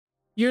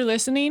You're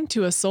listening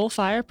to a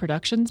Soulfire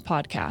Productions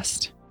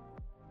podcast.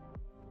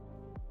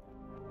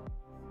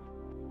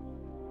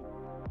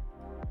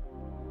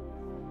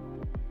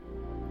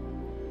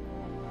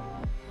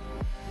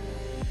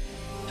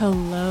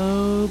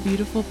 Hello,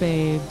 beautiful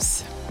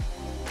babes.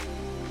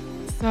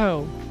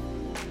 So,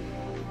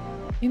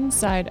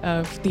 inside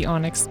of the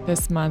Onyx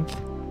this month,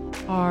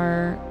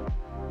 our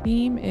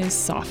theme is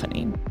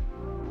softening.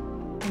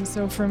 And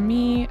so for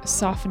me,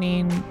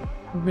 softening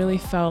really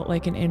felt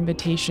like an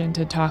invitation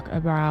to talk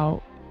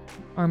about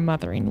our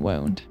mothering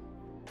wound.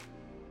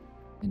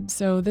 And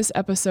so this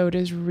episode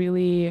is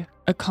really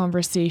a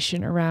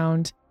conversation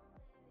around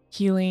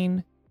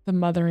healing the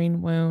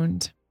mothering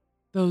wound,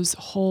 those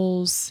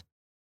holes,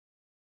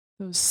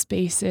 those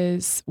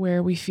spaces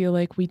where we feel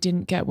like we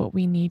didn't get what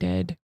we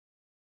needed,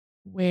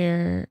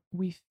 where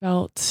we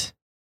felt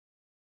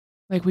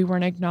like we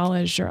weren't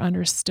acknowledged or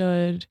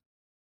understood,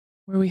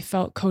 where we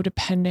felt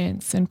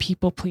codependence and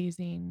people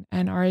pleasing,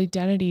 and our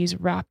identities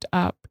wrapped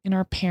up in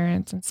our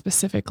parents and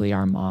specifically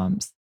our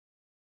moms.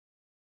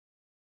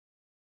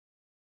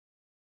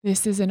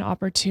 This is an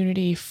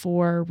opportunity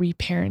for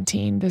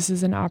reparenting. This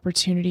is an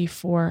opportunity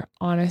for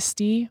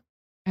honesty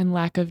and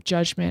lack of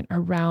judgment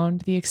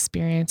around the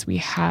experience we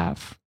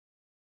have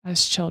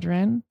as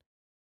children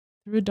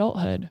through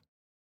adulthood.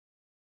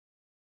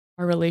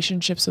 Our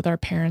relationships with our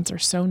parents are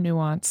so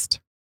nuanced,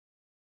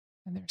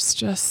 and there's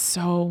just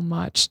so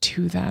much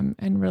to them.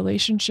 And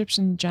relationships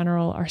in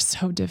general are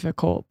so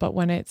difficult. But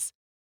when it's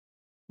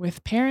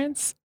with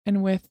parents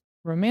and with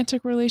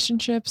romantic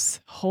relationships,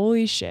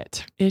 holy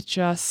shit, it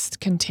just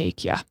can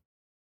take you.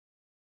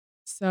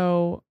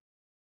 So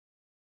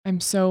I'm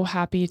so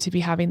happy to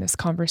be having this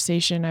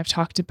conversation. I've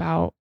talked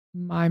about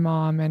my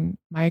mom and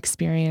my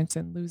experience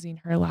in losing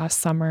her last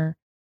summer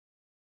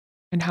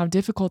and how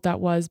difficult that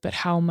was, but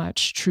how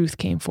much truth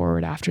came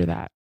forward after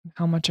that.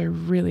 How much I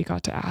really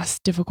got to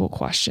ask difficult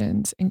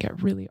questions and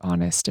get really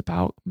honest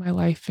about my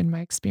life and my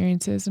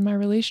experiences and my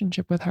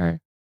relationship with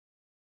her.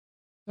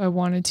 So I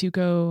wanted to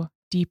go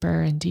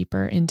deeper and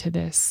deeper into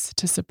this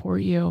to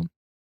support you.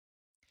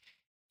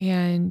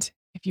 And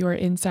if you are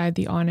inside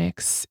the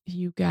Onyx,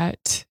 you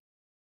get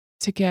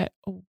to get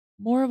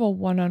more of a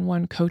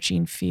one-on-one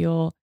coaching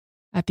feel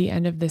at the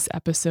end of this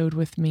episode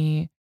with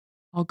me.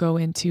 I'll go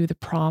into the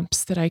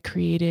prompts that I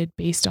created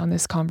based on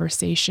this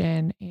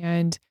conversation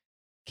and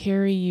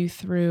carry you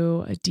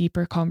through a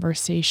deeper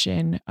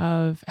conversation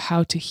of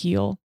how to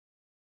heal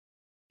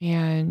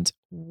and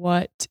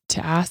what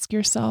to ask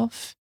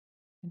yourself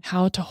and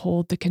how to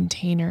hold the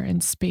container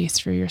and space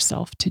for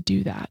yourself to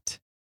do that.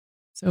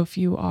 So if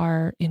you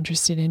are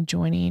interested in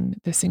joining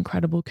this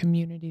incredible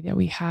community that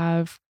we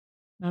have,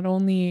 not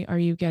only are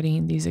you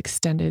getting these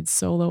extended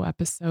solo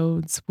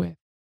episodes with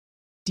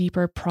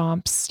deeper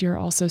prompts, you're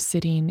also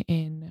sitting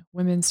in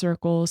women's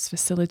circles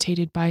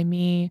facilitated by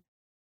me,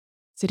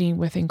 sitting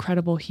with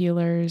incredible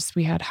healers.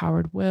 We had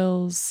Howard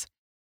Wills.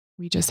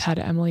 We just had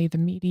Emily the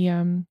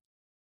Medium.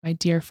 My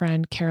dear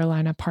friend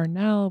Carolina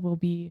Parnell will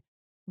be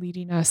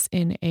leading us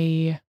in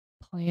a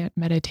plant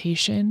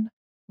meditation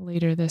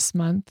later this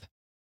month.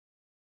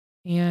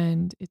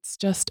 And it's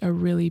just a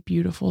really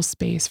beautiful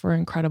space for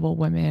incredible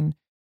women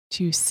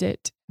to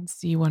sit and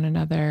see one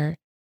another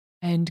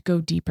and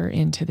go deeper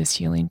into this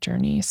healing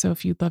journey. So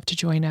if you'd love to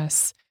join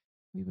us,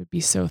 we would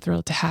be so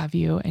thrilled to have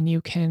you. And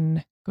you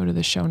can go to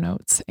the show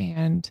notes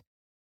and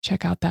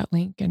check out that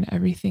link and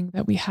everything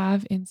that we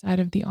have inside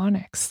of the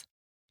Onyx.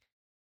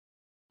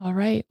 All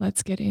right,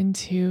 let's get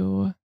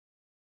into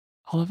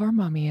all of our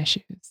mommy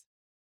issues.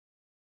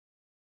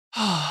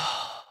 My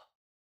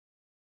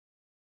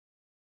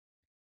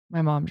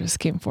mom just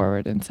came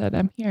forward and said,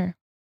 I'm here.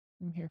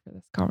 I'm here for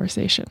this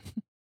conversation.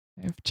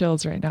 I have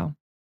chills right now.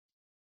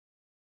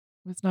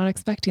 Was not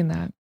expecting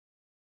that.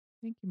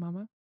 Thank you,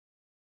 Mama.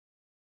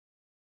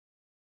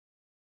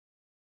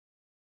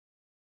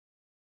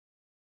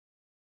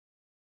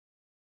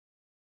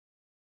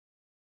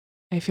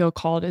 I feel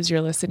called as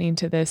you're listening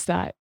to this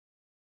that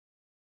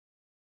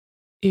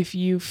if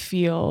you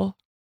feel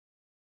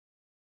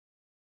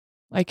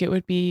like it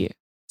would be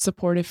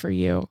supportive for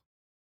you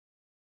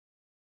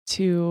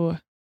to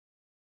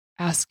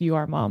ask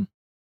your mom,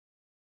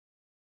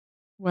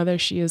 whether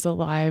she is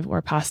alive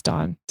or passed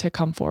on, to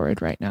come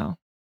forward right now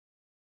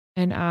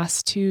and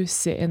ask to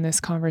sit in this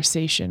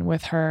conversation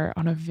with her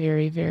on a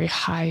very, very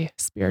high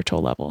spiritual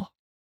level.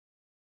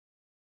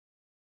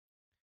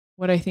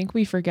 What I think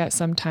we forget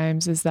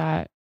sometimes is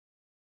that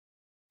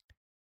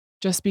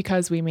just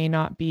because we may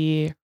not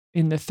be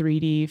in the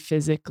 3D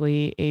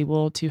physically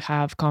able to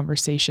have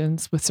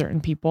conversations with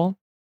certain people,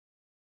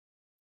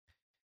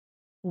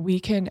 we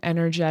can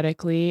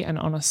energetically and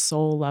on a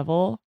soul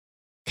level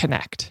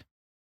connect.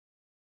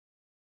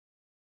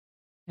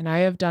 And I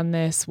have done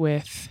this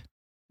with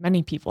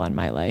many people in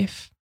my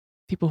life,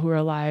 people who are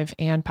alive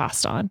and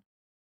passed on.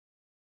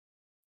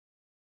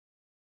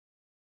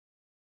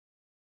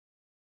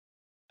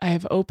 I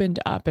have opened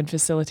up and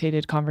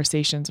facilitated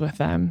conversations with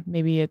them.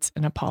 Maybe it's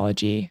an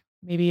apology.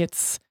 Maybe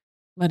it's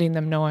letting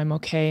them know I'm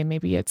okay.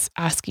 Maybe it's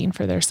asking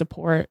for their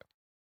support.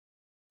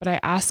 But I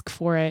ask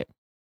for it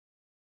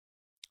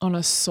on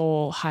a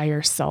soul,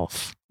 higher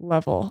self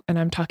level. And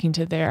I'm talking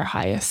to their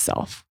highest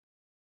self,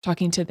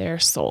 talking to their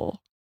soul.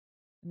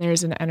 And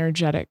there's an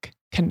energetic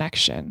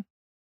connection.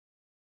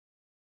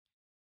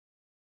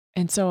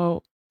 And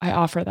so I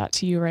offer that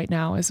to you right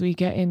now as we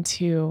get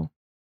into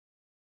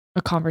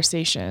a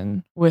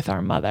conversation with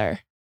our mother.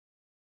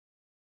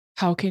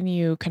 How can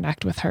you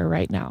connect with her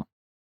right now?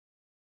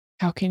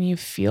 How can you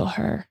feel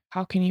her?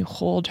 How can you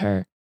hold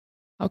her?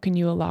 How can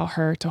you allow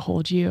her to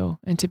hold you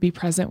and to be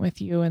present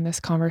with you in this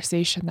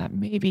conversation that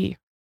may be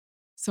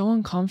so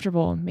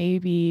uncomfortable,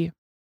 maybe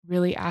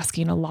really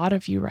asking a lot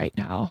of you right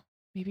now,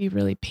 maybe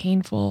really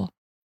painful,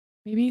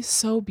 maybe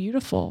so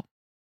beautiful?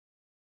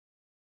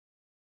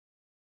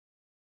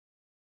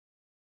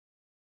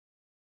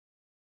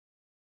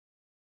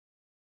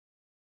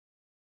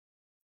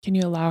 Can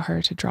you allow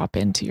her to drop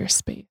into your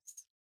space?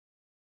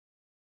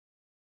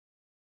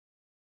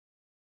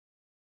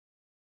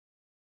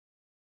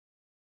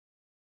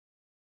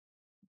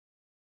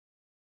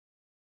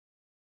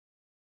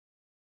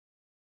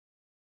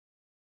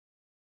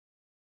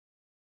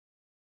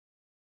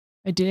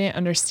 I didn't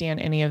understand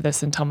any of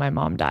this until my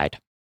mom died.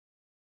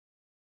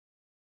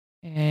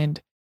 And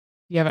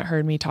you haven't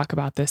heard me talk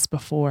about this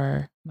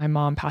before. My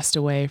mom passed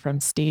away from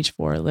stage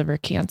 4 liver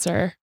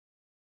cancer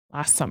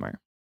last summer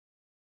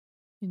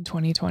in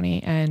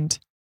 2020. And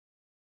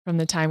from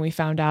the time we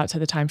found out to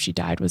the time she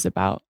died was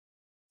about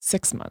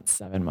 6 months,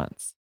 7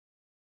 months.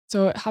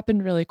 So it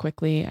happened really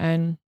quickly.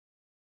 And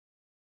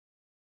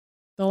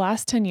the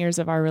last 10 years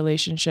of our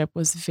relationship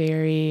was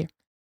very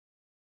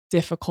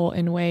difficult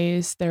in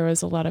ways. There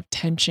was a lot of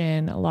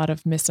tension, a lot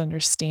of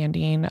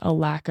misunderstanding, a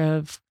lack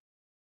of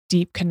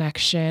deep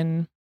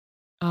connection.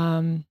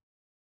 Um,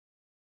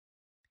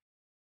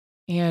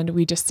 and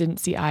we just didn't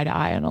see eye to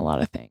eye on a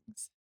lot of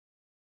things.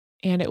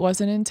 And it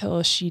wasn't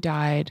until she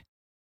died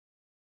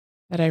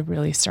that I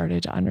really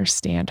started to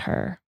understand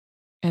her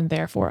and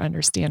therefore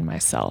understand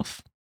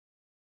myself.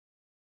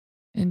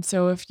 And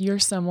so, if you're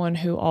someone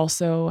who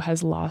also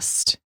has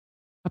lost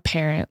a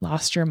parent,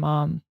 lost your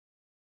mom,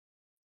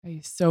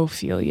 I so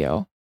feel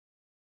you.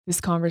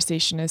 This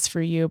conversation is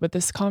for you, but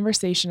this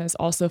conversation is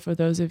also for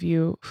those of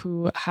you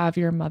who have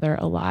your mother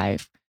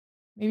alive.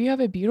 Maybe you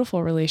have a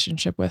beautiful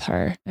relationship with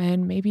her,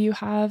 and maybe you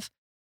have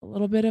a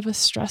little bit of a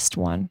stressed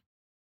one.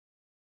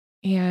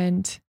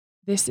 And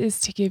this is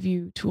to give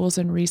you tools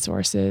and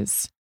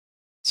resources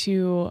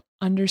to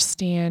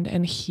understand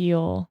and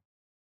heal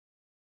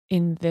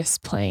in this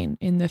plane,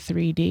 in the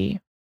 3D,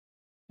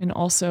 and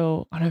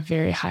also on a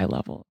very high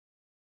level.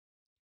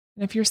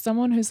 And if you're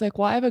someone who's like,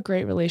 well, I have a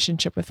great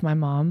relationship with my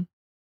mom,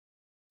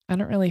 I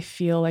don't really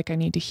feel like I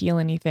need to heal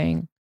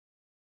anything,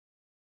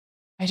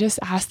 I just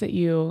ask that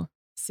you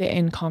sit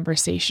in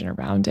conversation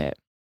around it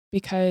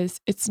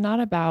because it's not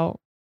about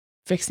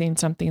fixing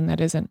something that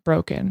isn't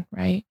broken,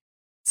 right?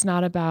 It's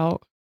not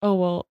about, oh,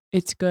 well,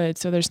 it's good,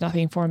 so there's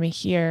nothing for me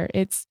here.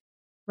 It's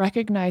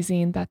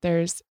recognizing that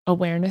there's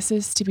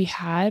awarenesses to be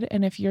had.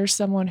 And if you're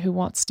someone who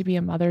wants to be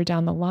a mother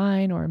down the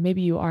line, or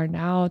maybe you are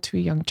now to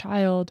a young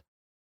child,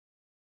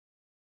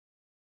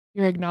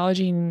 you're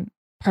acknowledging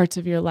parts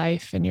of your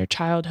life and your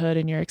childhood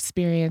and your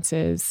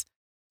experiences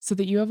so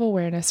that you have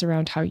awareness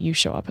around how you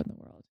show up in the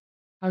world,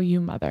 how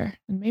you mother.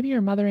 And maybe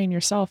you're mothering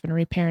yourself and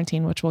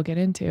reparenting, which we'll get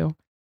into.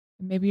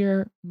 And maybe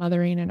you're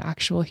mothering an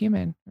actual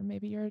human, or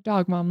maybe you're a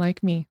dog mom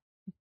like me.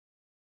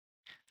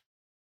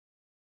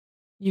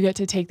 You get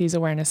to take these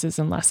awarenesses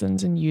and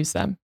lessons and use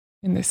them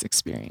in this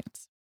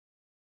experience.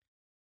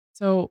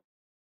 So,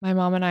 my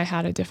mom and I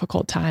had a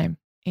difficult time,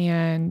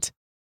 and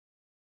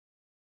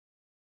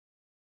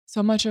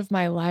so much of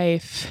my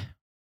life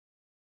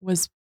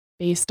was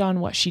based on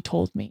what she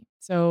told me.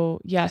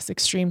 So, yes,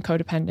 extreme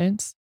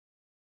codependence.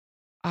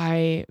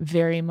 I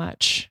very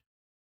much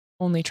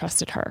only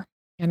trusted her,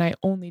 and I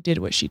only did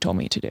what she told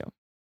me to do.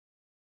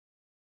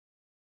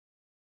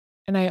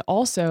 And I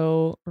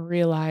also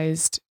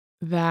realized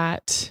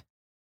that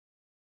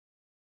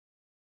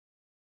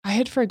I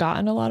had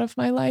forgotten a lot of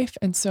my life.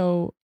 And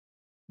so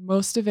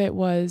most of it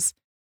was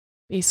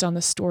based on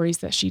the stories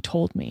that she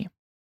told me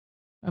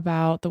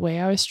about the way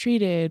I was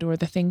treated, or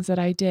the things that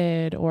I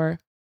did, or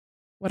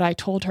what I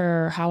told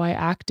her, or how I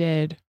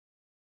acted.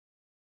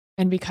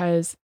 And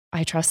because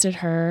I trusted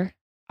her,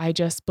 I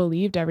just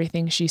believed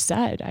everything she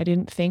said. I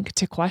didn't think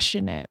to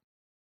question it.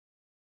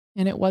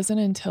 And it wasn't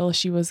until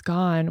she was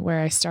gone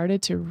where I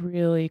started to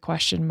really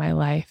question my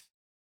life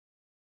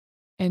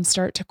and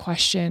start to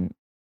question,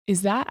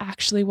 is that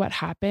actually what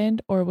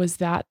happened? Or was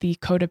that the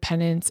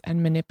codependence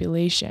and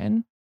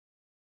manipulation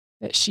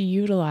that she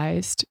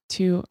utilized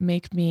to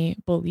make me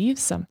believe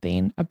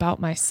something about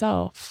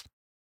myself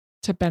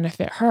to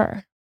benefit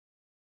her?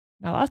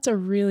 Now, that's a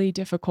really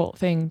difficult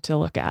thing to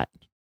look at.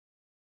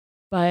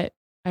 But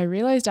I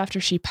realized after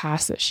she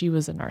passed that she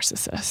was a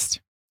narcissist.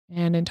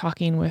 And in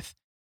talking with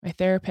my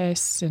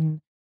therapists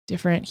and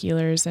different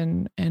healers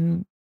and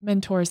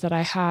mentors that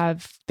I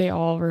have, they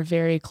all were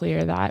very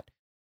clear that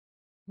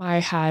I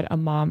had a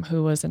mom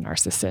who was a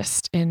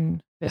narcissist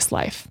in this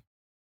life.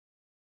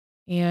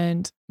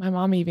 And my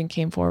mom even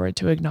came forward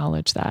to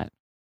acknowledge that.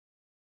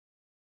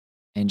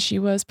 And she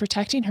was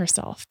protecting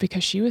herself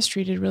because she was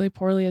treated really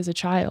poorly as a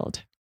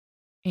child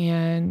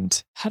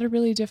and had a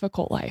really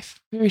difficult life,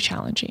 very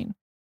challenging.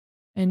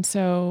 And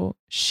so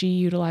she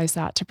utilized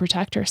that to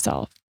protect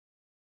herself.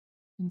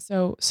 And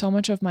so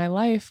much of my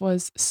life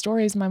was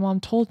stories my mom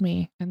told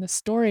me. And the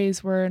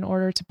stories were in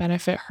order to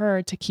benefit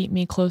her, to keep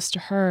me close to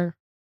her,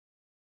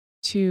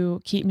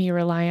 to keep me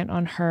reliant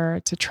on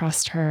her, to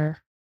trust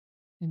her,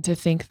 and to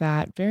think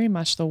that very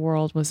much the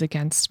world was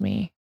against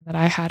me, that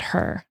I had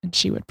her and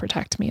she would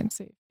protect me and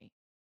save me.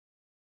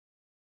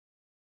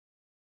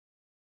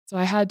 So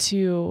I had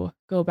to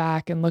go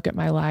back and look at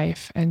my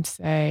life and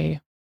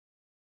say,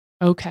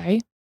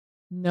 okay,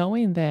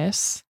 knowing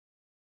this,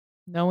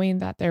 knowing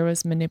that there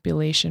was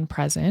manipulation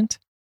present,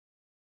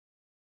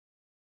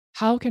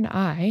 how can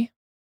I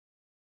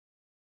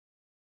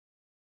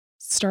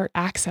start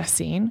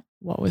accessing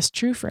what was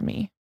true for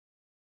me?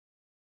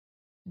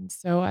 And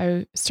so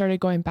I started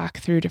going back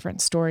through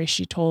different stories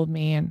she told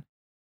me and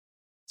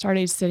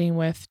started sitting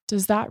with,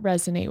 does that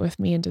resonate with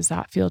me and does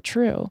that feel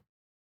true?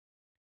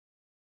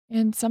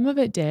 And some of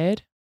it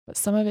did, but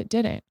some of it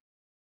didn't.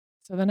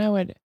 So then I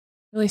would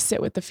really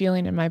sit with the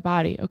feeling in my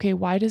body. Okay,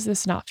 why does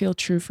this not feel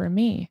true for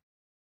me?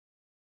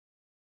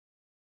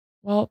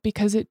 Well,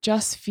 because it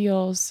just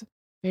feels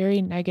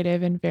very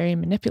negative and very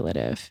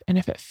manipulative. And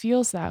if it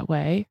feels that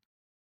way,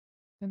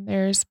 then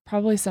there's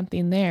probably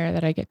something there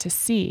that I get to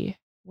see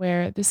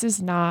where this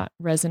is not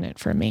resonant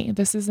for me.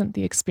 This isn't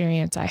the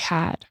experience I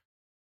had.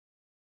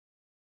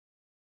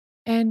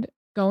 And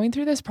going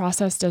through this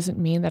process doesn't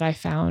mean that I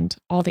found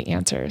all the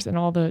answers and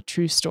all the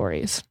true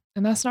stories.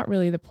 And that's not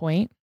really the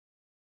point.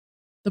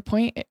 The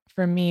point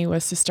for me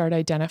was to start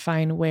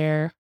identifying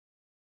where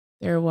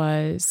there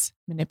was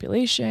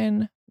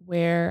manipulation,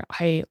 where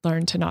I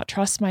learned to not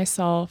trust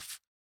myself,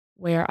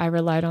 where I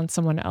relied on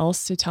someone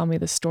else to tell me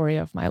the story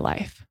of my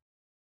life.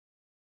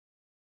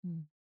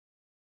 Mm.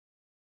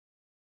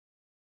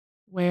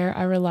 Where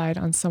I relied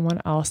on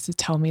someone else to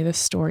tell me the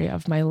story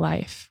of my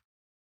life.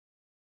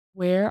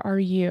 Where are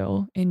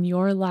you in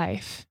your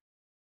life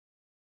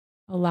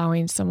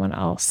allowing someone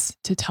else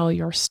to tell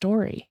your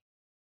story?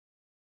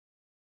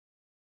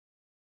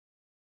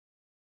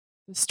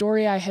 The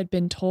story I had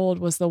been told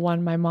was the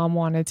one my mom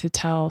wanted to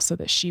tell so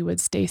that she would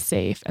stay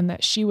safe and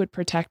that she would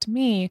protect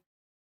me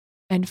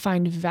and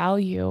find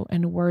value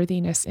and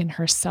worthiness in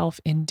herself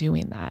in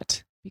doing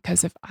that.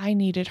 Because if I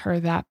needed her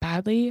that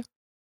badly,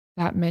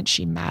 that meant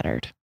she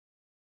mattered.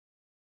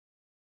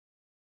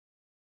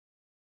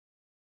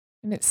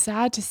 And it's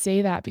sad to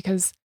say that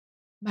because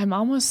my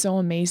mom was so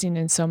amazing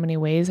in so many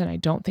ways. And I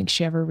don't think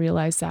she ever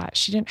realized that.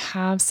 She didn't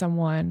have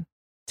someone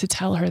to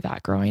tell her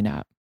that growing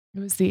up. It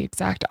was the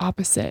exact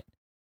opposite.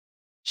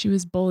 She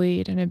was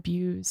bullied and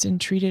abused and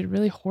treated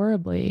really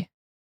horribly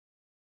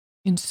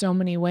in so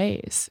many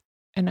ways.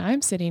 And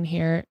I'm sitting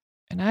here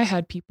and I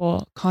had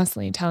people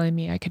constantly telling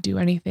me I could do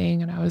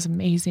anything and I was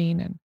amazing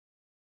and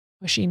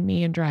pushing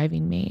me and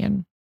driving me.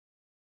 And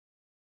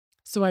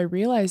so I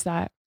realized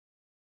that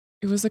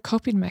it was a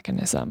coping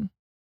mechanism.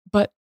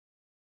 But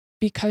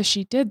because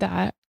she did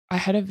that, I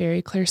had a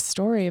very clear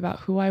story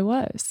about who I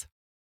was.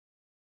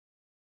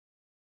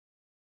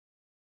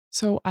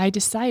 So I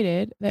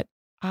decided that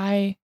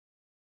I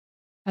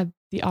had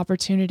the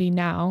opportunity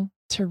now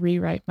to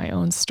rewrite my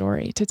own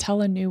story, to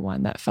tell a new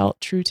one that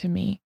felt true to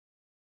me,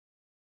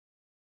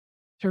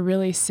 to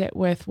really sit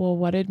with, well,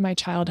 what did my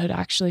childhood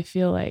actually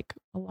feel like?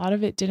 A lot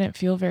of it didn't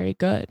feel very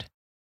good.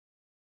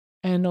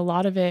 And a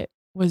lot of it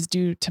was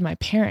due to my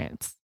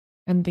parents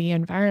and the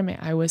environment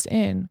I was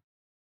in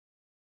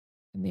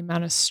and the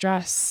amount of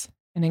stress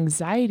and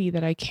anxiety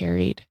that I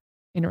carried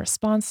in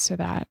response to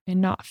that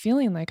and not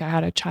feeling like I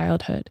had a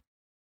childhood.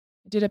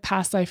 I did a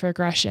past life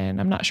regression.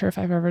 I'm not sure if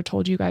I've ever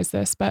told you guys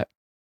this, but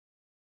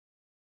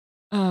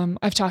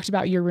I've talked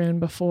about Yurun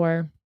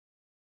before,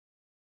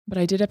 but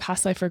I did a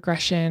past life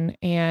regression.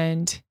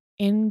 And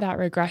in that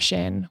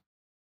regression,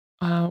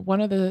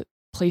 one of the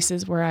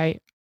places where I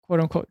quote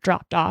unquote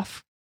dropped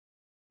off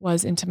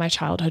was into my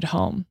childhood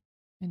home.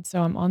 And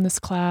so I'm on this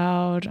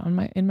cloud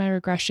in my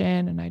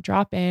regression and I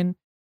drop in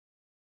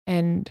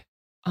and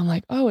I'm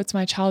like, oh, it's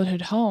my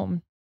childhood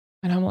home.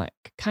 And I'm like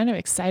kind of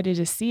excited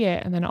to see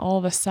it. And then all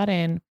of a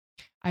sudden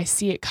I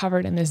see it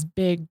covered in this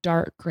big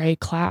dark gray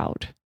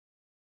cloud.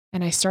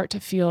 And I start to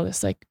feel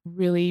this like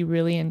really,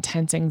 really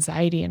intense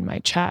anxiety in my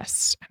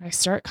chest. And I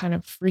start kind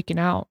of freaking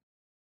out.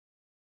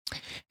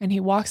 And he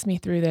walks me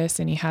through this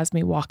and he has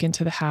me walk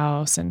into the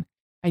house and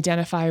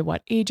identify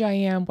what age I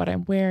am, what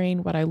I'm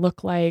wearing, what I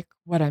look like,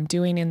 what I'm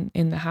doing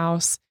in the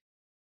house,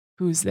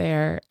 who's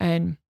there.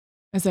 And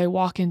as I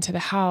walk into the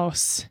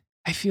house,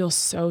 I feel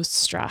so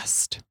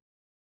stressed.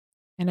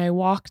 And I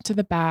walk to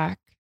the back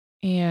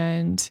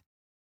and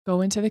go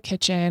into the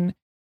kitchen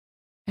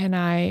and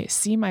I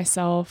see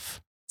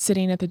myself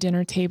sitting at the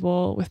dinner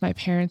table with my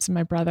parents and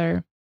my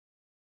brother.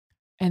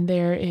 And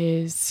there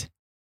is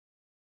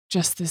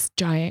just this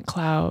giant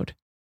cloud,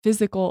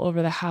 physical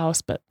over the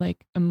house, but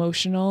like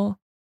emotional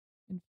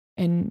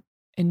and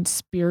and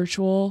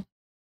spiritual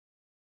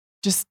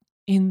just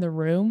in the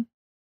room.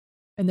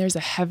 And there's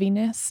a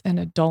heaviness and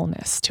a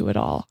dullness to it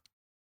all.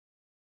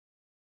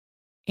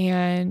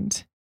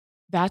 And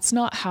that's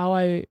not how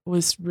I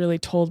was really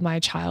told my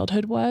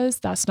childhood was.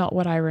 That's not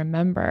what I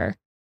remember.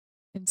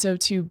 And so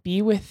to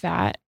be with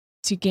that,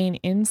 to gain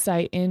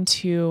insight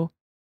into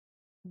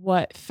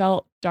what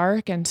felt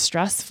dark and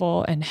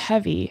stressful and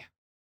heavy,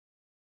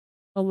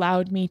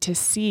 allowed me to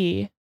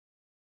see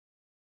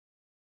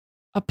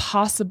a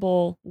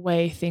possible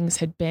way things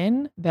had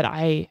been that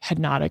I had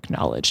not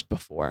acknowledged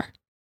before.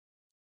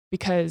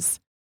 Because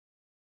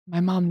my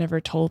mom never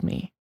told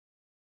me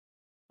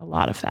a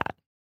lot of that.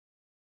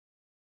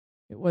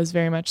 It was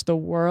very much the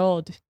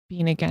world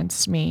being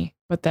against me,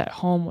 but that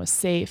home was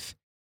safe.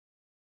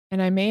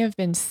 And I may have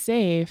been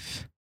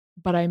safe,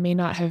 but I may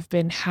not have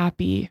been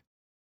happy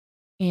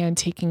and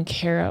taken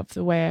care of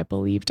the way I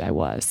believed I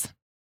was.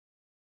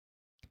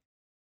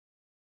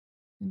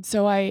 And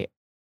so I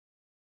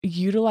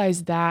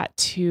utilized that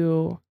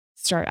to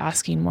start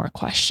asking more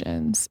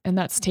questions. And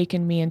that's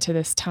taken me into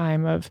this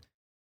time of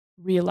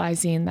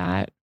realizing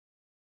that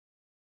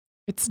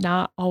it's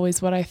not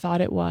always what I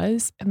thought it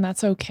was, and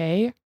that's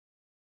okay.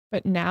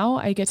 But now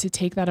I get to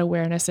take that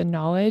awareness and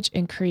knowledge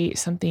and create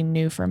something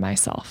new for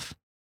myself.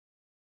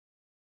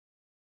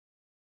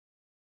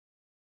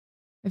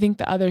 I think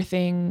the other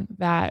thing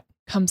that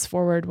comes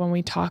forward when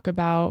we talk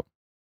about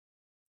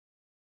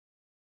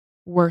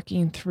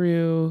working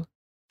through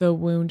the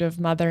wound of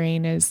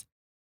mothering is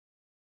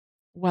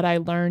what I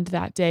learned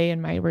that day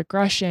in my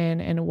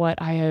regression and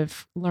what I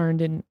have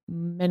learned in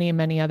many,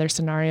 many other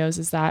scenarios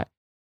is that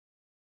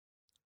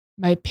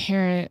my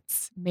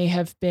parents may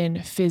have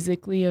been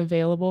physically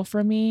available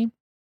for me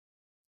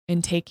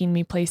and taking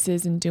me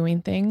places and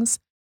doing things,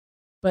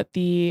 but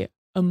the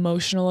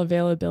emotional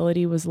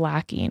availability was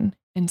lacking.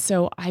 And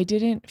so I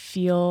didn't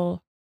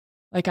feel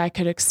like I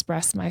could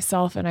express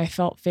myself, and I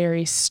felt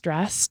very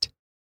stressed.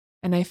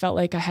 And I felt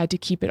like I had to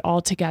keep it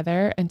all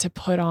together and to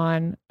put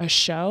on a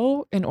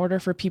show in order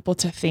for people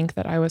to think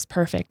that I was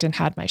perfect and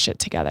had my shit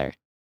together.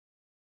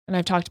 And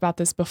I've talked about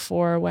this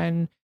before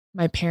when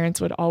my parents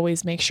would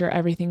always make sure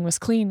everything was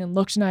clean and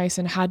looked nice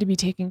and had to be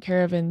taken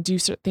care of and do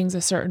things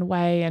a certain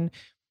way and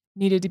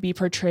needed to be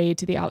portrayed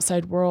to the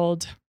outside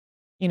world,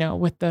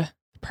 with the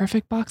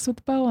perfect box with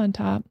the bow on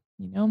top,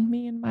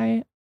 me and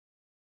my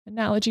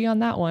analogy on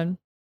that one.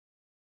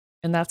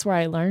 And that's where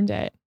I learned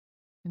it.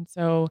 And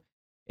so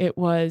it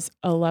was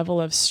a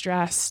level of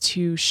stress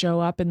to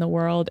show up in the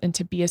world and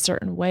to be a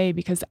certain way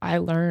because I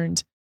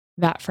learned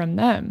that from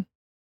them.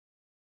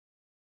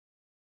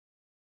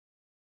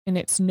 And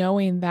it's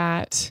knowing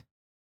that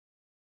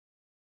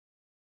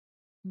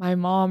my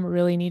mom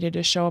really needed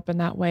to show up in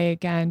that way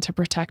again to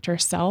protect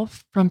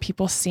herself from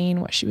people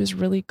seeing what she was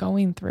really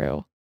going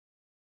through.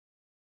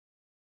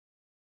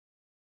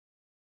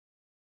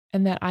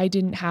 And that I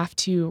didn't have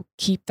to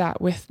keep that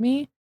with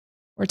me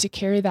or to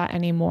carry that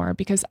anymore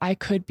because I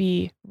could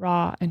be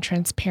raw and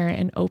transparent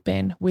and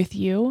open with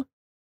you.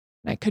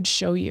 And I could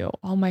show you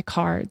all my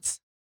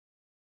cards.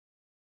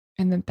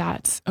 And that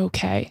that's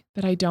okay,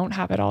 that I don't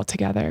have it all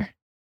together.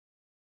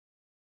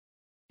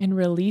 And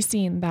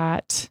releasing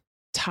that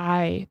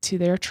tie to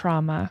their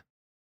trauma,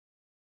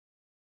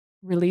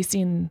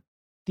 releasing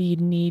the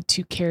need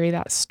to carry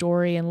that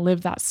story and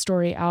live that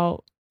story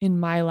out in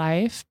my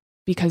life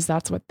because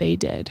that's what they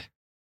did.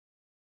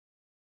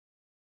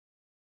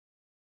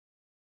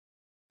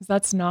 Because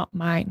that's not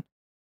mine.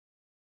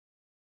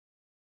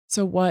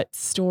 So what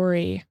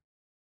story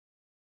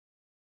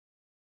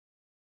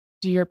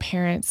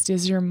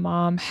does your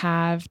mom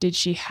have, did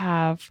she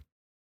have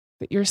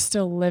that you're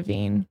still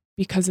living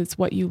because it's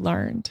what you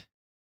learned?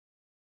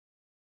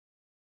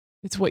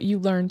 It's what you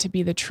learned to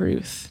be the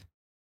truth,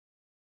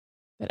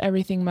 that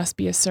everything must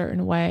be a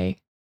certain way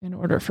in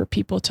order for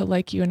people to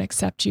like you and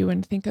accept you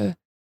and think a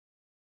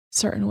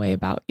certain way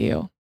about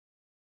you.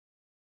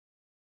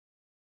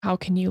 How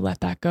can you let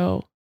that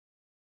go?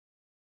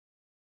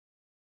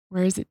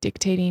 Where is it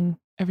dictating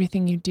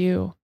everything you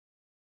do?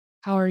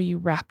 How are you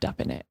wrapped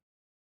up in it?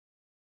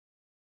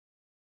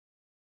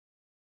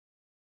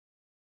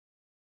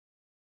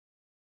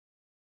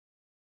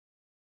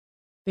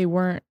 They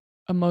weren't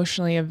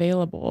emotionally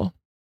available.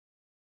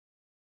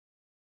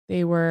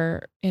 They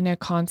were in a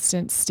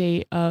constant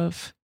state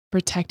of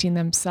protecting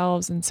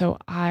themselves. And so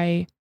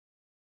I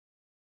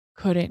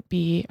couldn't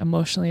be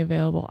emotionally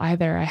available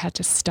either. I had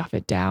to stuff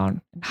it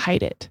down and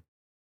hide it.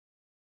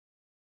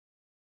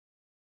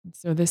 And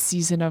so this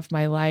season of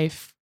my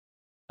life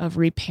of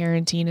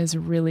reparenting is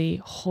really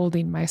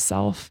holding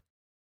myself,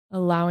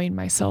 allowing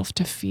myself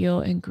to feel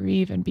and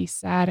grieve and be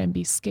sad and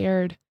be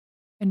scared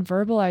and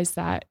verbalize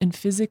that and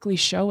physically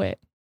show it.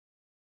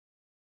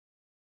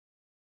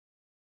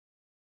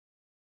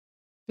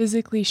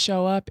 Physically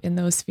show up in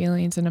those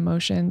feelings and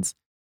emotions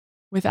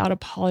without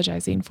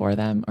apologizing for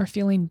them or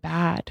feeling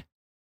bad.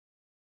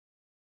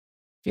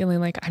 Feeling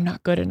like I'm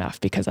not good enough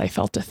because I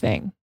felt a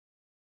thing.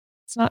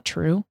 It's not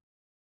true.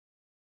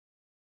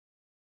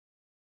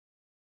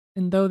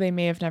 And though they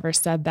may have never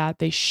said that,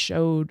 they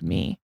showed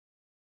me.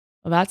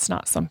 Well, that's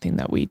not something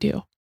that we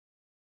do.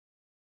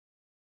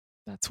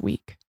 That's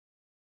weak.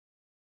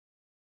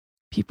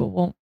 people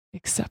won't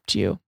accept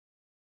you.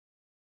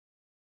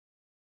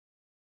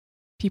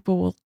 People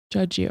will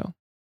judge you.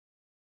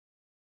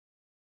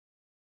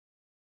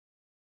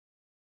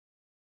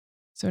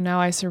 So now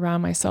I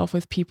surround myself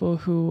with people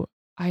who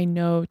I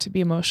know to be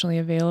emotionally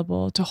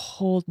available, to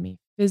hold me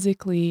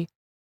physically,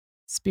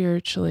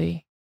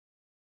 spiritually,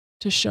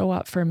 to show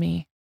up for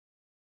me,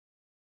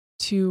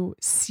 to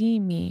see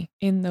me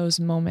in those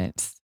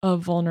moments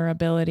of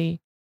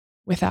vulnerability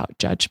without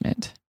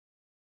judgment.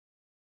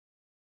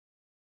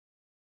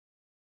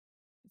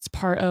 It's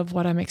part of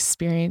what I'm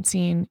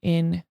experiencing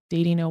in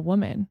dating a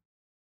woman.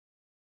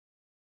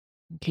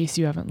 In case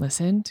you haven't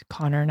listened,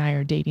 Connor and I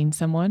are dating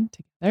someone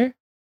together.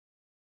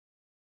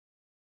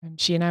 And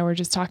she and I were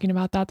just talking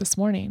about that this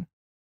morning.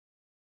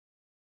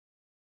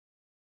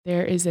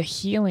 There is a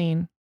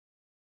healing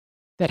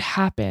that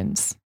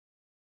happens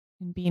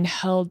in being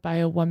held by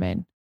a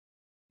woman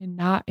and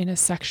not in a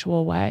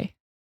sexual way.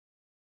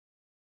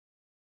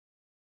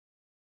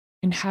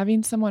 And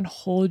having someone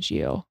hold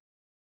you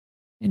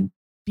and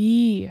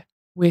be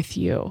with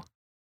you,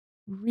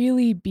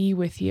 really be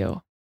with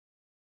you,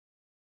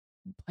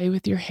 play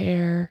with your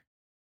hair,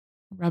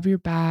 rub your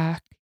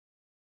back,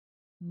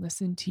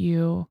 listen to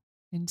you,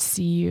 and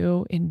see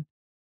you in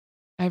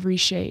every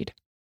shade.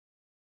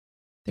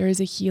 There is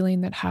a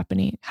healing that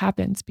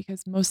happens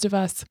because most of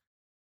us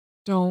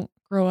don't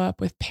grow up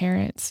with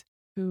parents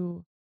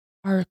who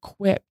are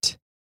equipped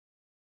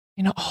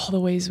in all the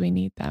ways we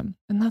need them.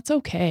 And that's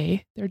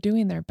okay. They're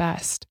doing their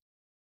best.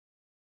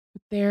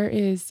 But there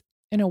is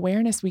an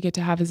awareness we get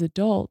to have as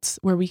adults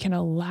where we can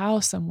allow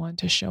someone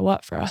to show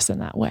up for us in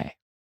that way.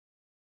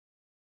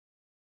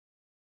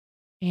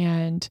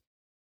 And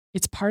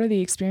it's part of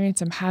the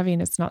experience I'm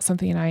having. It's not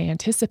something I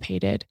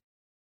anticipated,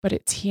 but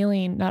it's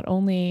healing not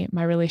only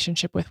my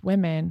relationship with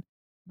women,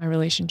 my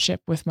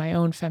relationship with my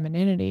own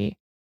femininity,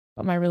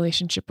 but my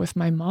relationship with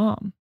my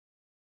mom.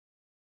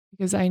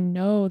 Because I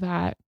know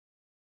that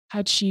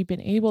had she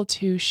been able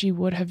to, she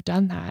would have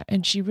done that.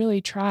 And she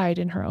really tried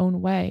in her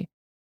own way.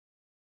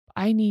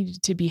 I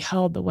needed to be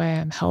held the way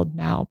I'm held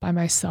now by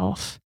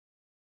myself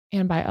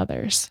and by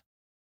others.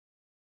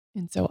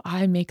 And so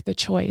I make the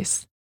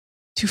choice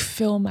to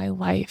fill my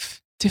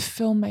life, to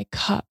fill my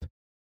cup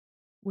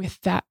with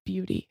that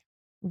beauty,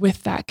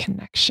 with that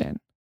connection.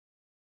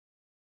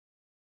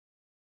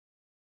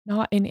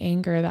 Not in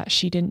anger that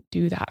she didn't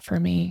do that for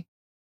me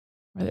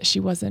or that she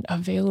wasn't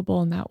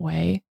available in that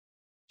way.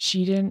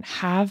 She didn't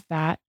have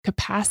that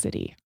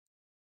capacity.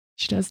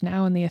 She does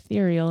now in the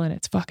ethereal, and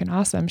it's fucking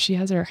awesome. She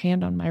has her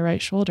hand on my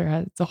right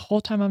shoulder the whole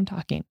time I'm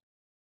talking.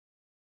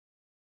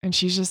 And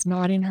she's just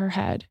nodding her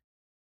head.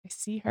 I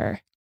see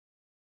her.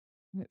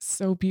 And it's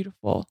so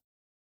beautiful.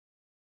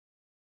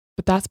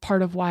 But that's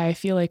part of why I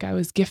feel like I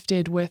was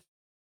gifted with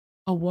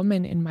a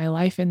woman in my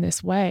life in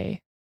this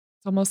way.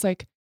 It's almost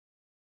like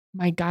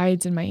my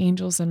guides and my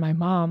angels and my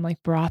mom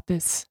like brought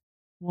this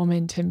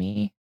woman to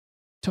me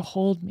to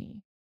hold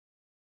me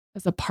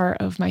as a part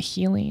of my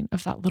healing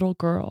of that little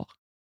girl.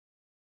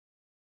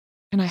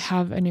 And I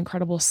have an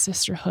incredible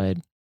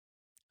sisterhood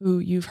who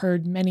you've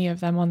heard many of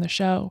them on the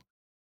show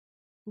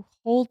who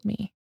hold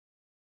me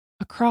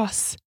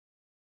across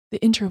the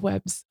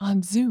interwebs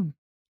on Zoom,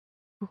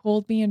 who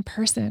hold me in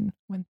person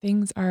when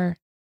things are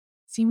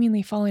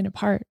seemingly falling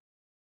apart.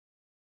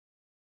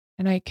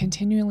 And I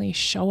continually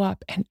show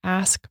up and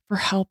ask for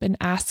help and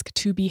ask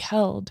to be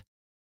held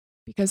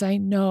because I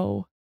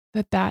know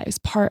that that is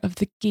part of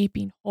the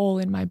gaping hole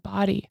in my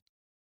body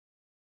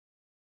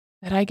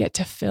that I get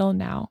to fill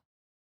now.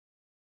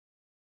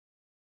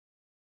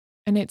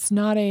 And it's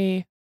not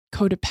a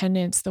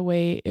codependence the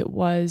way it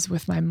was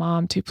with my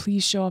mom to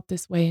please show up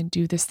this way and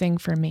do this thing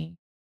for me.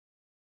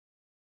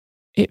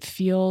 It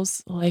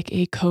feels like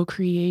a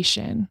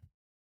co-creation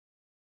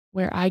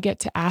where I get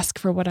to ask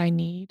for what I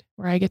need,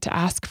 where I get to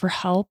ask for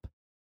help,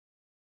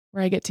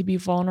 where I get to be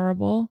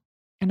vulnerable,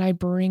 and I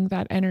bring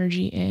that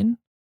energy in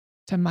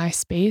to my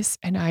space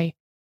and I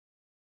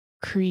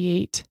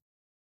create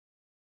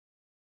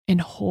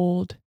and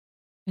hold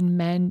and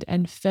mend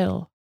and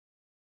fill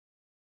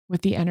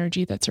with the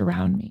energy that's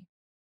around me,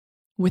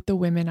 with the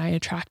women I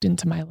attract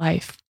into my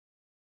life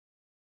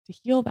to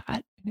heal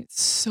that. And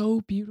it's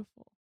so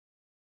beautiful.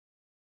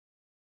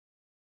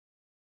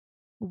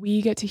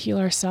 We get to heal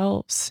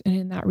ourselves, and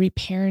in that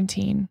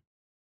reparenting,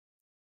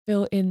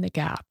 fill in the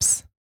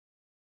gaps.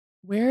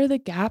 Where are the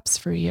gaps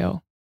for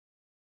you?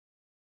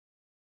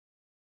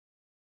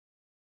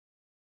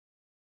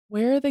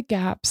 Where are the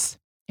gaps,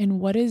 and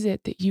what is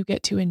it that you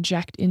get to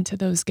inject into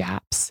those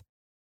gaps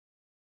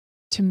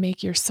to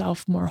make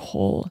yourself more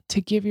whole,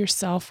 to give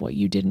yourself what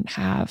you didn't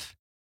have,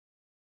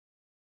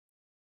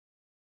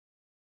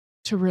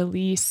 to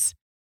release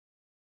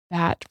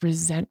that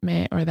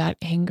resentment or that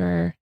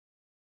anger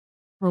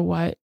for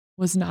what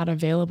was not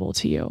available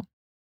to you?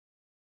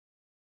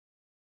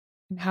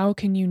 And how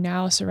can you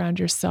now surround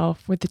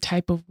yourself with the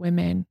type of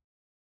women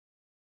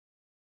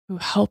who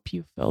help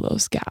you fill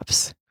those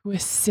gaps, who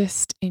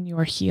assist in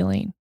your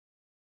healing,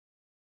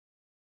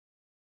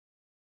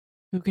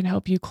 who can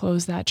help you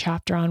close that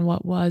chapter on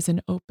what was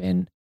and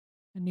open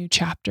a new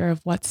chapter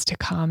of what's to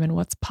come and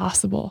what's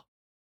possible.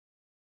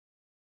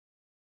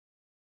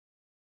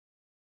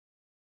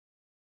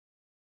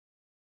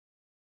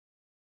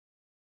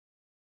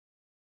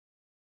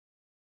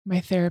 My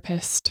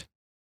therapist,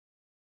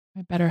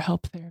 my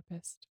BetterHelp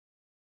therapist,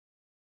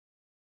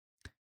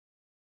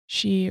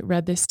 she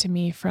read this to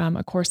me from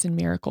A Course in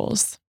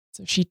Miracles.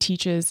 So she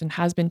teaches and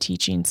has been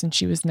teaching since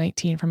she was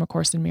 19 from A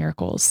Course in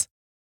Miracles.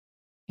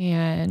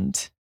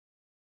 And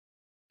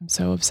I'm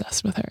so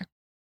obsessed with her.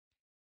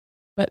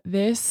 But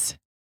this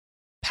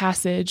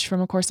passage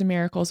from A Course in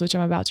Miracles, which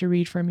I'm about to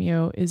read from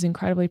you, is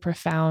incredibly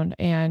profound.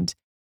 And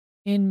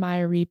in my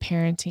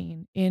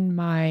reparenting, in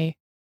my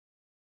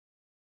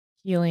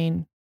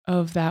healing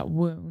of that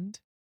wound,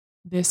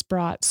 this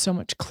brought so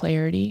much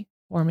clarity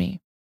for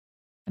me.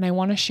 And I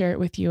want to share it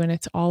with you. And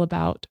it's all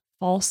about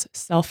false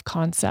self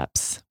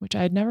concepts, which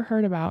I had never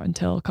heard about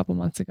until a couple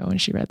months ago when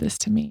she read this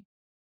to me.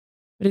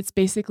 But it's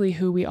basically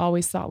who we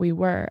always thought we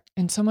were.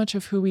 And so much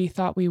of who we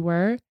thought we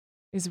were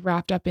is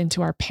wrapped up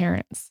into our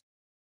parents.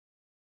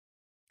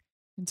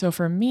 And so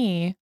for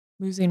me,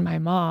 losing my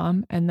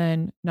mom and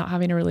then not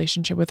having a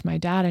relationship with my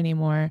dad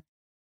anymore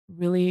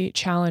really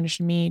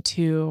challenged me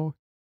to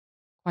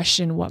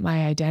question what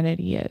my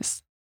identity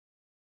is.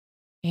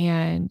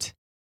 And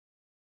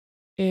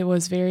it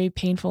was very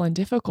painful and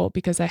difficult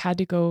because I had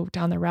to go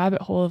down the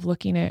rabbit hole of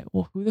looking at,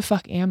 well, who the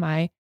fuck am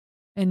I?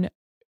 And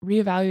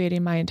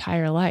reevaluating my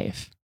entire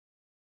life.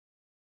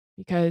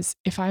 Because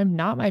if I'm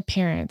not my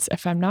parents,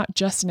 if I'm not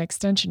just an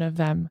extension of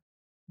them,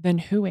 then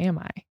who am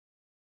I?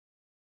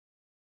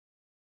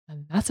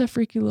 And that's a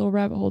freaky little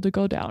rabbit hole to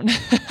go down.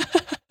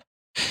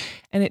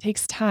 And it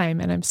takes time,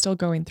 and I'm still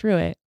going through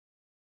it.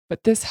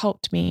 But this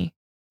helped me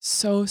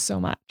so, so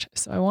much.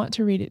 So I want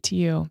to read it to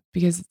you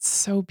because it's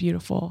so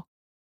beautiful.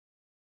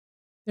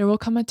 There will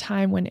come a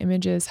time when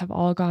images have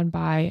all gone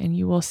by and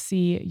you will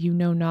see you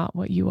know not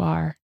what you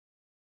are.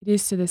 It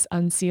is to this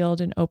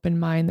unsealed and open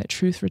mind that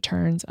truth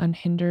returns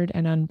unhindered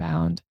and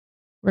unbound.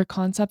 Where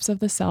concepts of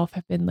the self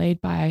have been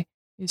laid by,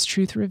 is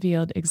truth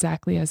revealed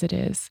exactly as it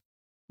is.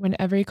 When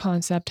every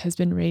concept has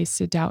been raised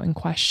to doubt and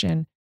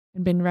question,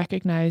 and been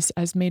recognized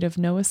as made of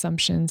no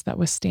assumptions that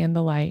withstand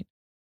the light,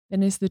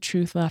 then is the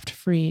truth left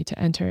free to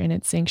enter in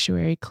its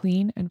sanctuary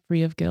clean and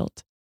free of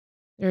guilt.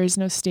 There is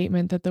no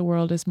statement that the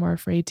world is more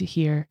afraid to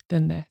hear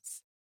than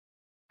this.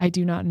 I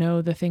do not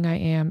know the thing I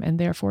am, and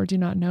therefore do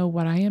not know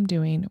what I am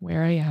doing,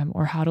 where I am,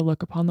 or how to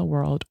look upon the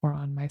world or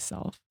on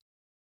myself.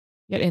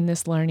 Yet in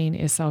this learning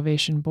is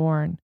salvation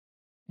born,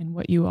 and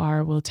what you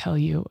are will tell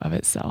you of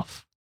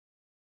itself.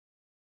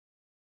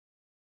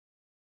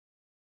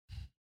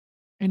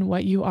 And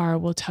what you are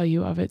will tell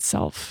you of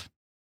itself.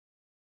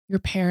 Your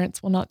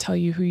parents will not tell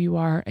you who you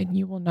are, and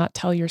you will not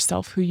tell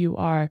yourself who you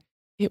are.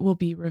 It will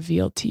be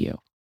revealed to you.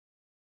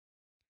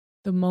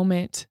 The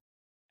moment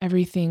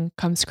everything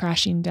comes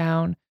crashing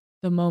down,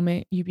 the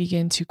moment you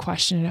begin to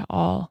question it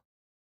all,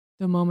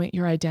 the moment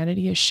your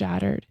identity is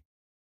shattered,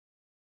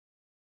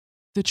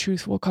 the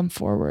truth will come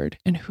forward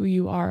and who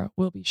you are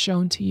will be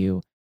shown to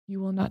you.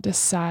 You will not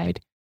decide,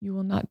 you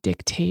will not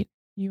dictate,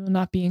 you will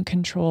not be in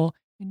control,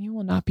 and you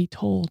will not be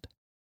told.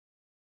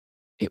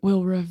 It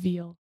will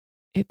reveal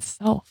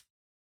itself.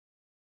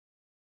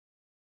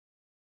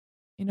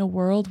 In a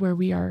world where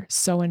we are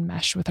so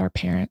enmeshed with our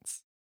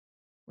parents,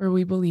 where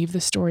we believe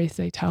the stories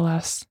they tell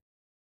us,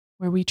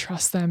 where we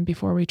trust them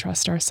before we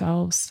trust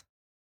ourselves,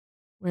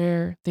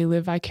 where they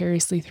live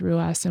vicariously through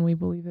us and we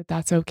believe that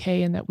that's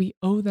okay and that we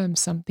owe them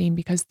something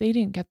because they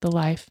didn't get the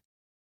life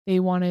they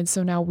wanted,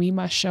 so now we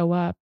must show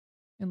up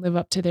and live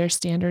up to their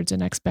standards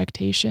and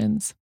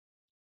expectations.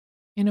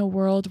 In a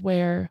world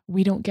where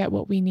we don't get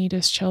what we need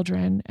as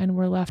children and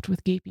we're left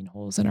with gaping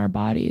holes in our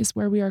bodies,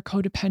 where we are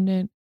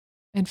codependent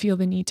and feel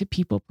the need to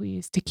people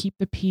please, to keep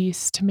the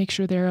peace, to make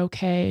sure they're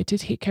okay, to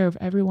take care of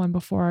everyone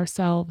before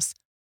ourselves,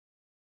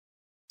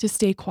 to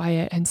stay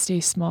quiet and stay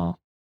small.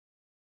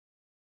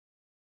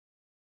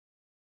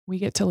 We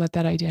get to let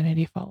that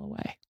identity fall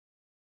away.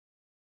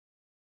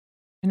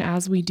 And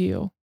as we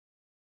do,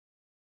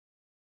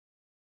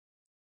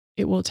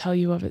 it will tell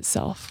you of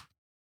itself.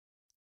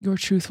 Your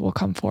truth will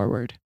come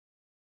forward.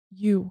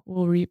 You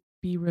will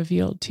be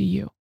revealed to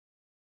you.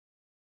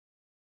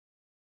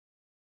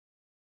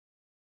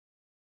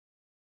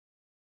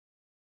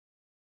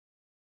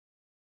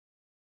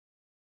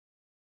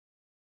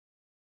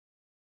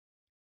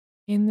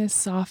 In this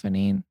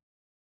softening,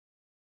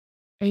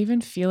 I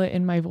even feel it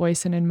in my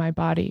voice and in my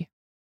body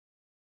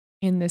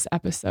in this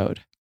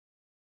episode.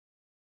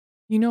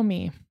 You know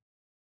me.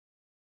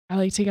 I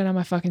like to get on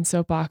my fucking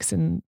soapbox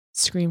and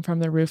scream from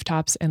the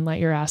rooftops and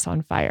light your ass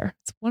on fire.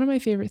 It's one of my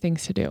favorite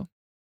things to do.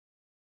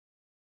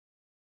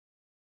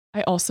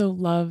 I also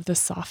love the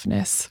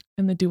softness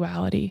and the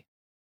duality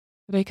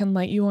that I can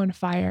light you on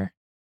fire,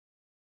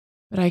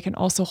 but I can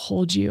also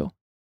hold you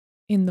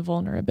in the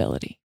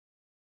vulnerability,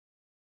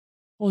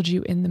 hold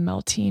you in the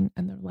melting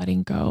and the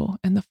letting go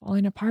and the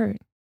falling apart.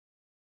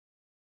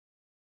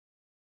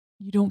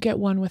 You don't get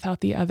one without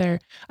the other.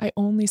 I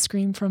only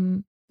scream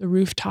from the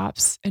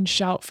rooftops and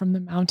shout from the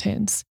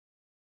mountains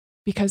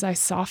because I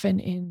soften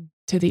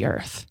into to the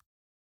earth.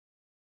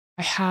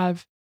 I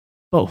have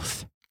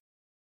both.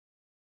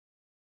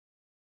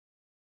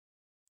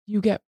 You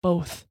get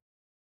both.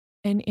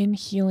 And in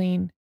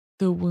healing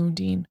the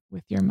wounding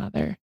with your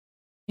mother,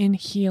 in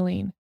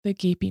healing the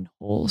gaping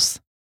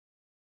holes,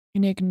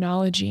 in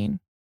acknowledging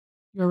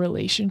your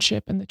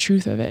relationship and the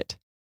truth of it,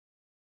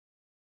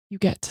 you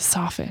get to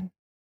soften.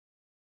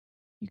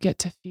 You get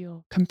to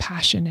feel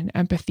compassion and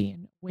empathy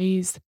in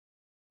ways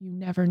you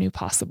never knew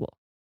possible.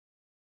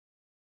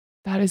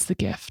 That is the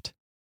gift.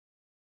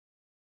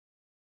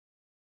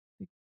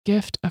 The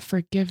gift of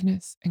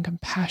forgiveness and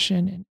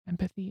compassion and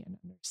empathy and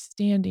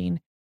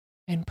understanding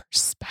and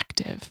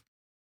perspective.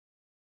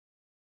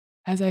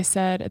 As I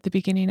said at the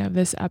beginning of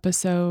this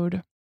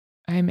episode,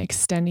 I'm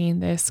extending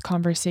this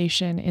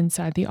conversation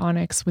inside the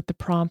Onyx with the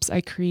prompts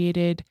I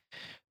created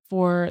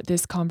for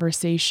this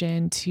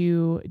conversation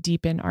to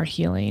deepen our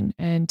healing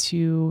and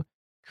to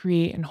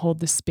create and hold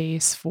the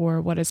space for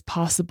what is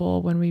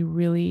possible when we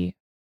really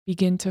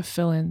begin to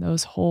fill in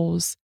those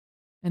holes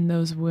and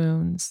those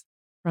wounds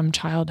from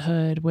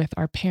childhood with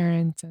our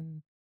parents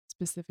and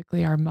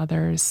specifically our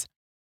mothers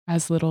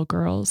as little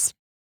girls.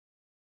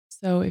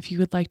 So if you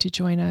would like to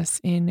join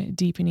us in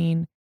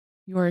deepening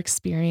your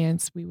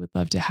experience, we would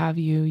love to have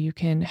you. You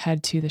can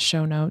head to the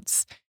show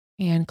notes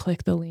and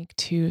click the link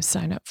to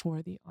sign up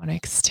for the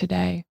Onyx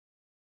today.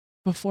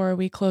 Before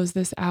we close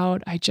this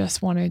out, I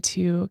just wanted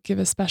to give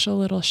a special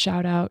little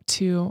shout out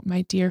to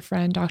my dear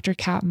friend, Dr.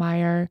 Kat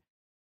Meyer.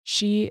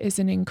 She is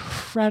an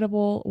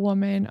incredible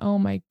woman. Oh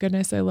my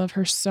goodness, I love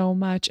her so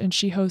much. And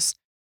she hosts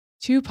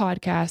 2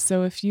 podcasts.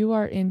 So if you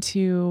are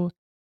into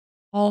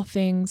all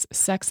things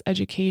sex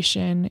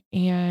education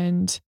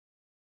and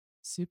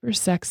super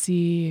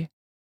sexy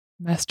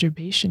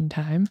masturbation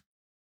time,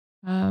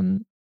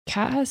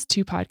 Kat has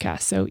 2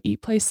 podcasts. So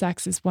Eat, Play,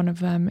 Sex is one of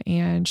them.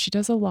 And she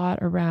does a lot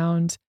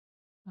around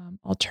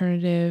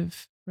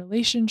alternative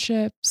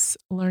relationships,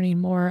 learning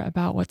more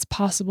about what's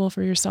possible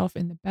for yourself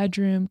in the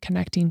bedroom,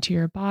 connecting to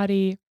your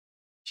body.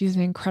 She's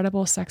an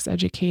incredible sex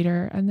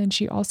educator. And then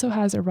she also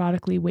has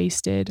Erotically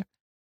Wasted,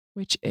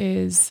 which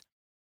is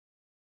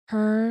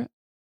her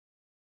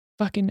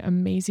fucking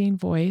amazing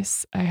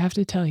voice. I have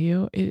to tell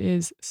you, it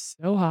is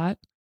so hot.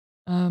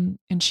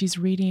 And she's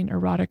reading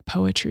erotic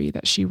poetry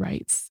that she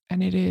writes.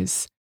 And it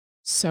is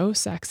so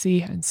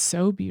sexy and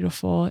so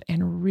beautiful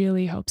and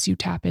really helps you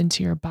tap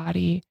into your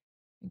body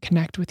and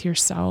connect with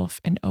yourself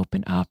and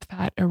open up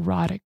that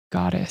erotic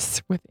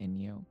goddess within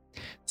you.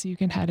 So you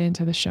can head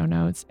into the show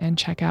notes and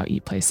check out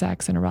Eat, Play,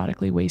 Sex and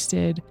Erotically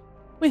Wasted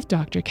with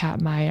Dr.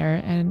 Kat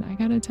Meyer. And I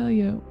gotta tell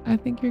you, I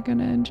think you're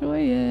gonna enjoy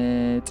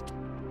it.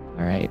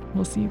 All right,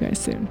 we'll see you guys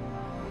soon.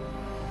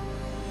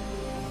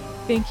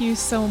 Thank you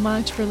so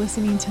much for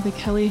listening to The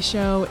Kelly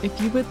Show. If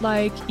you would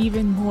like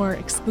even more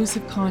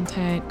exclusive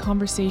content,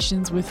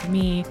 conversations with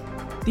me,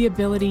 the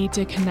ability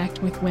to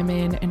connect with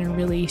women in a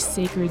really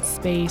sacred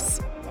space,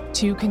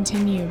 to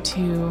continue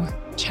to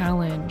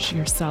challenge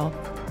yourself,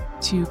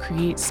 to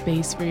create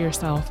space for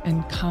yourself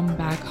and come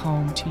back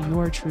home to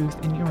your truth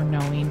and your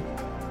knowing,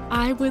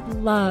 I would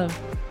love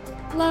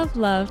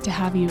to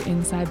have you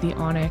inside the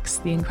Onyx,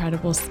 the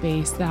incredible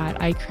space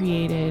that I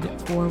created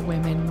for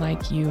women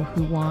like you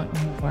who want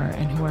more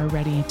and who are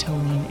ready to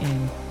lean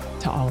in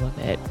to all of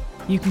it.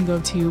 You can go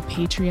to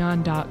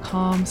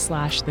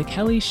patreon.com/The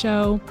Kelly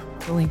Show.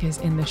 The link is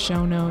in the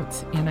show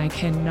notes, and I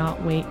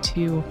cannot wait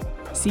to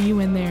see you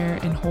in there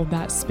and hold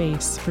that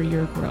space for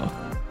your growth.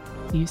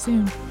 See you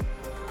soon.